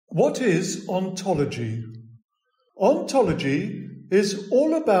What is ontology? Ontology is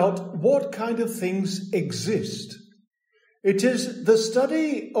all about what kind of things exist. It is the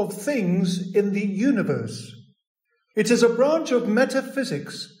study of things in the universe. It is a branch of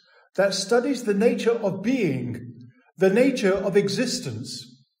metaphysics that studies the nature of being, the nature of existence.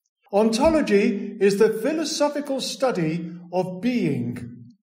 Ontology is the philosophical study of being.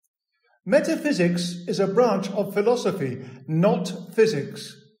 Metaphysics is a branch of philosophy, not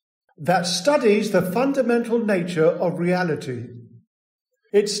physics, that studies the fundamental nature of reality.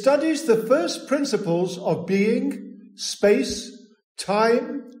 It studies the first principles of being, space,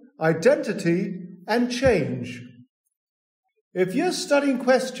 time, identity, and change. If you're studying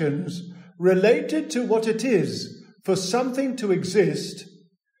questions related to what it is for something to exist,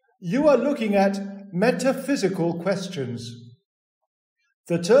 you are looking at metaphysical questions.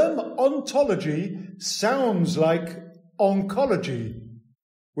 The term ontology sounds like oncology,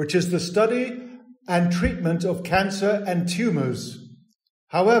 which is the study and treatment of cancer and tumours.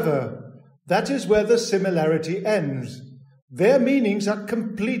 However, that is where the similarity ends. Their meanings are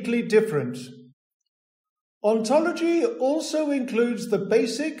completely different. Ontology also includes the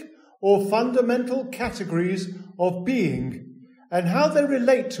basic or fundamental categories of being and how they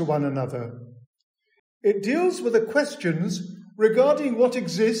relate to one another. It deals with the questions regarding what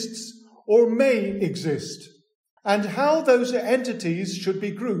exists or may exist, and how those entities should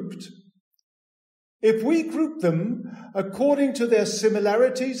be grouped. If we group them according to their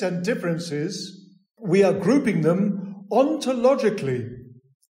similarities and differences, we are grouping them ontologically.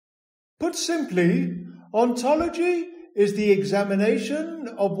 Put simply, ontology is the examination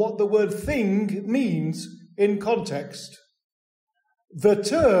of what the word thing means in context. The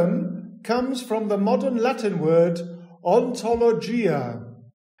term comes from the modern Latin word ontologia.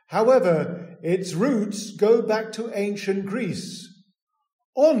 However, its roots go back to ancient Greece.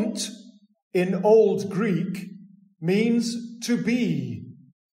 Ont, in Old Greek, means to be.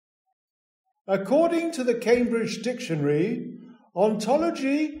 According to the Cambridge Dictionary,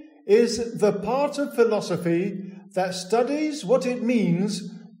 ontology is the part of philosophy that studies what it means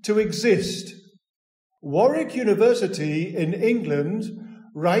to exist. Warwick University in England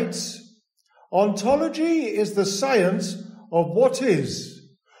writes, "Ontology is the science of what is,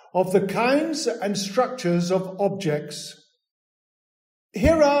 of the kinds and structures of objects."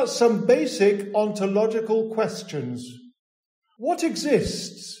 Here are some basic ontological questions. What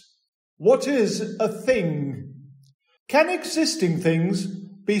exists? What is a thing? Can existing things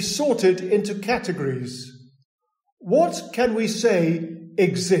be sorted into categories? What can we say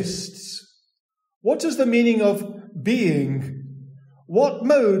exists? What is the meaning of being? What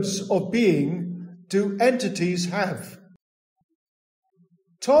modes of being do entities have?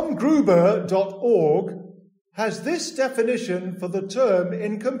 TomGruber.org has this definition for the term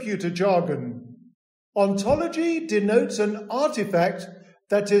in computer jargon. Ontology denotes an artifact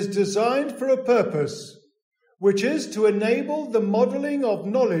that is designed for a purpose, which is to enable the modeling of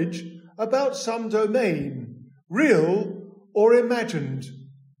knowledge about some domain, real or imagined.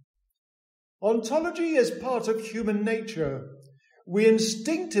 Ontology is part of human nature. We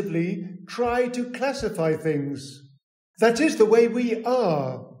instinctively try to classify things. That is the way we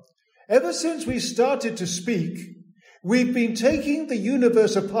are. Ever since we started to speak, we've been taking the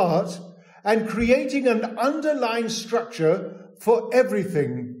universe apart and creating an underlying structure for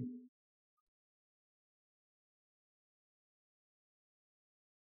everything.